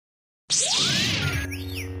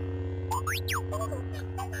Welcome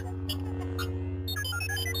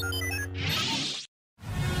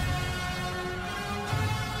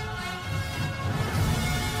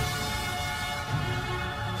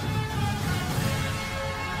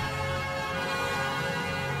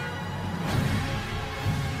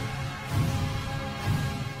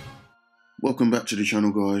back to the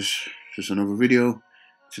channel, guys. Just another video.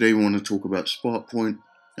 Today we want to talk about Sparkpoint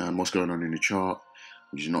and what's going on in the chart,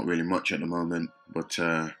 which is not really much at the moment, but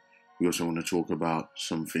we also want to talk about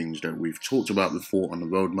some things that we've talked about before on the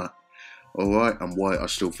roadmap. Alright, and why I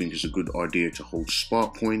still think it's a good idea to hold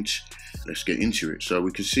Sparkpoint. Let's get into it. So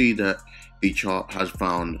we can see that the chart has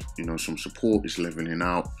found, some support. It's leveling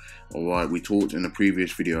out. Alright, we talked in a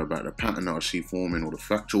previous video about the pattern that I see forming, or the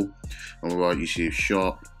fractal. Alright, you see a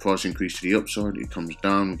sharp price increase to the upside. It comes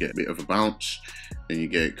down, we get a bit of a bounce, then you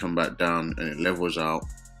get it come back down and it levels out.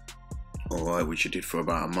 Alright, which it did for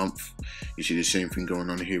about a month. You see the same thing going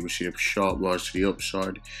on here. We see a sharp rise to the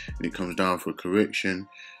upside and it comes down for a correction.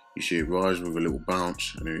 You see it rise with a little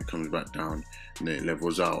bounce and then it comes back down and then it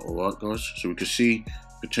levels out. Alright, guys, so we can see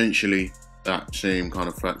potentially that same kind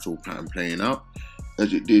of fractal pattern playing out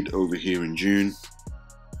as it did over here in June.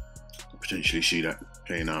 Potentially see that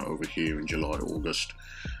playing out over here in July, August.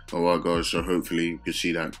 Alright, guys, so hopefully you can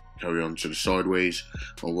see that carry on to the sideways.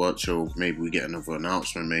 Alright, so maybe we get another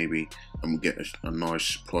announcement, maybe, and we get a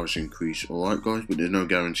nice price increase. Alright, guys, but there's no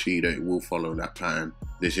guarantee that it will follow that pattern.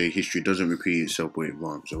 They say history doesn't repeat itself, but it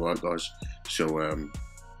rhymes. Alright, guys, so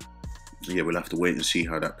yeah, we'll have to wait and see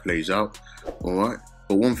how that plays out. Alright,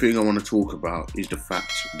 but one thing I want to talk about is the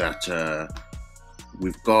fact that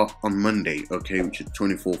we've got on Monday, okay, which is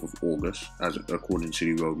 24th of August, as according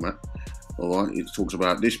to the roadmap. Alright, it talks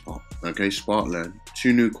about this part, okay, SparkLearn,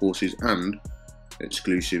 2 new courses and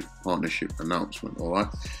exclusive partnership announcement. Alright,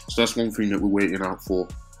 so that's one thing that we're waiting out for.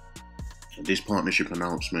 This partnership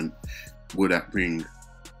announcement, will that bring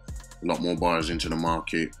a lot more buyers into the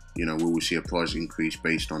market? Will we see a price increase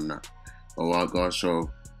based on that? Alright, guys, so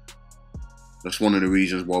that's one of the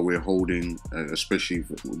reasons why we're holding, especially,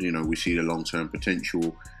 we see the long-term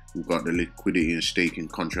potential. We've got the liquidity and staking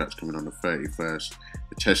contracts coming on the 31st,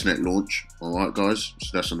 the testnet launch. Alright, guys, so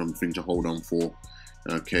that's another thing to hold on for.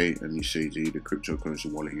 Okay, and you see the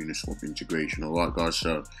cryptocurrency wallet Uniswap integration. Alright, guys,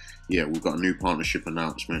 so yeah, we've got a new partnership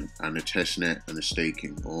announcement and the testnet and the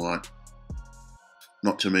staking. Alright,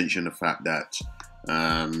 not to mention the fact that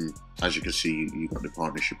as you can see, you got the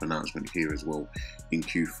partnership announcement here as well in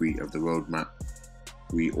Q3 of the roadmap.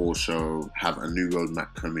 We also have a new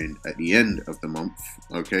roadmap coming at the end of the month,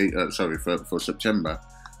 okay, sorry, for September.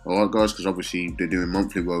 Alright, guys, because obviously they're doing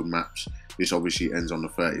monthly roadmaps. This obviously ends on the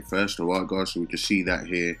 31st, alright, guys, so we can see that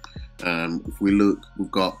here. If we look,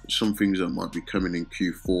 we've got some things that might be coming in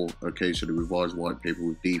Q4, okay, so the revised white paper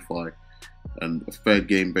with DeFi, and a third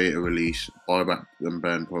game beta release, buyback and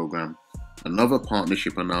burn program, another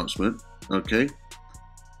partnership announcement, okay,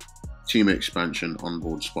 team expansion,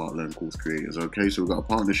 onboard SparkLearn course creators. Okay, so we've got a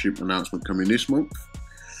partnership announcement coming this month,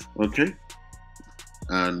 okay,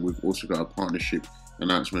 and we've also got a partnership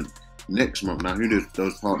announcement next month. Now, who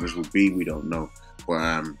those partners will be, we don't know,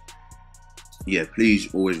 but yeah,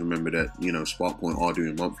 please always remember that Sparkpoint are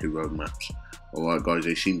doing monthly roadmaps. Alright, guys,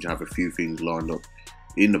 they seem to have a few things lined up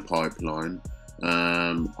in the pipeline.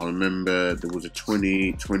 I remember there was a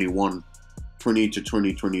 2020 to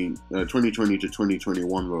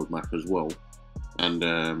 2021 roadmap as well, and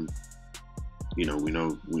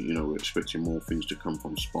we're expecting more things to come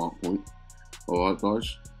from Sparkpoint. Alright,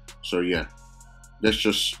 guys, so yeah, let's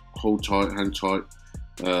just hold tight, hang tight.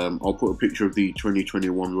 I'll put a picture of the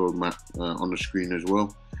 2021 roadmap on the screen as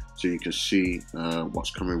well, so you can see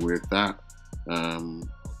what's coming with that.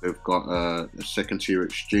 They've got a second tier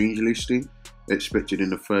exchange listing expected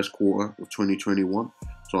in the first quarter of 2021.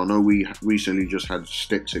 So I know we recently just had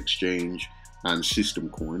Stex Exchange and System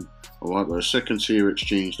Coin. Alright, but a second tier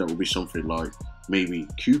exchange, that will be something like maybe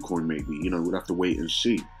Kucoin, maybe, we'll have to wait and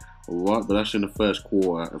see. Alright, but that's in the first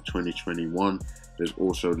quarter of 2021. There's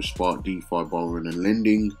also the Spark DeFi borrowing and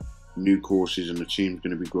lending, new courses, and the team's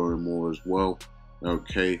going to be growing more as well.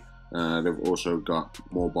 Okay, they've also got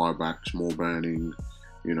more buybacks, more burning,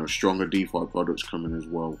 stronger DeFi products coming as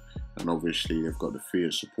well. And obviously they've got the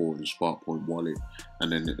fiat support and Sparkpoint wallet, and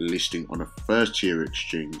then a listing on a first tier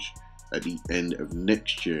exchange at the end of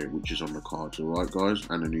next year, which is on the cards. Alright, guys,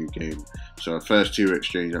 and a new game. So a first tier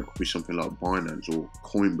exchange, that could be something like Binance or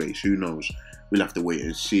Coinbase, who knows, we'll have to wait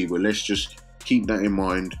and see. But let's just keep that in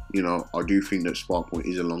mind. I do think that Sparkpoint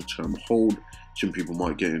is a long-term hold. some people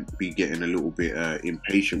might be getting a little bit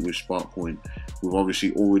impatient with Sparkpoint. We've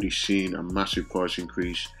obviously already seen a massive price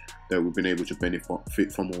increase that we've been able to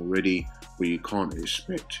benefit from already, but you can't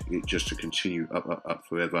expect it just to continue up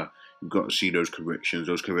forever. You've got to see those corrections.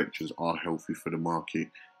 Those corrections are healthy for the market,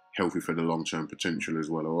 healthy for the long-term potential as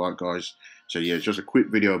well. All right, guys. So yeah, just a quick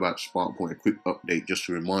video about Sparkpoint, a quick update just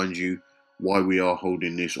to remind you why we are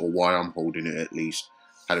holding this, or why I'm holding it at least.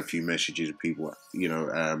 Had a few messages of people,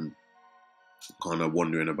 kind of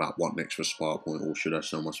wondering about what next for Sparkpoint, or should I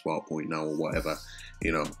sell my Sparkpoint now, or whatever.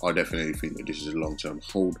 I definitely think that this is a long-term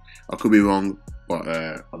hold. I could be wrong, but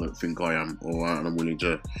I don't think I am. All right, and I'm willing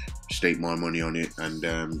to stake my money on it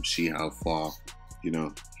and see how far,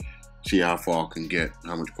 see how far I can get,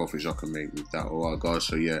 how much profits I can make with that. All right, guys.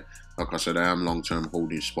 So yeah, like I said, I am long-term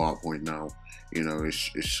holding Sparkpoint now.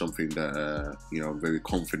 It's something that I'm very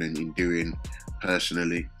confident in doing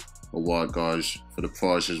personally. All right, guys. For the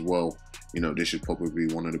price as well, this is probably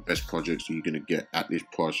one of the best projects that you're going to get at this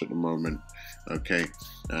price at the moment. Okay,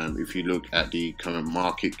 if you look at the current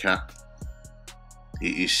market cap,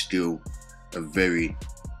 it is still a very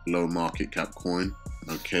low market cap coin.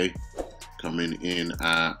 Okay, coming in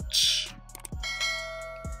at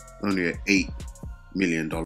only at $8 million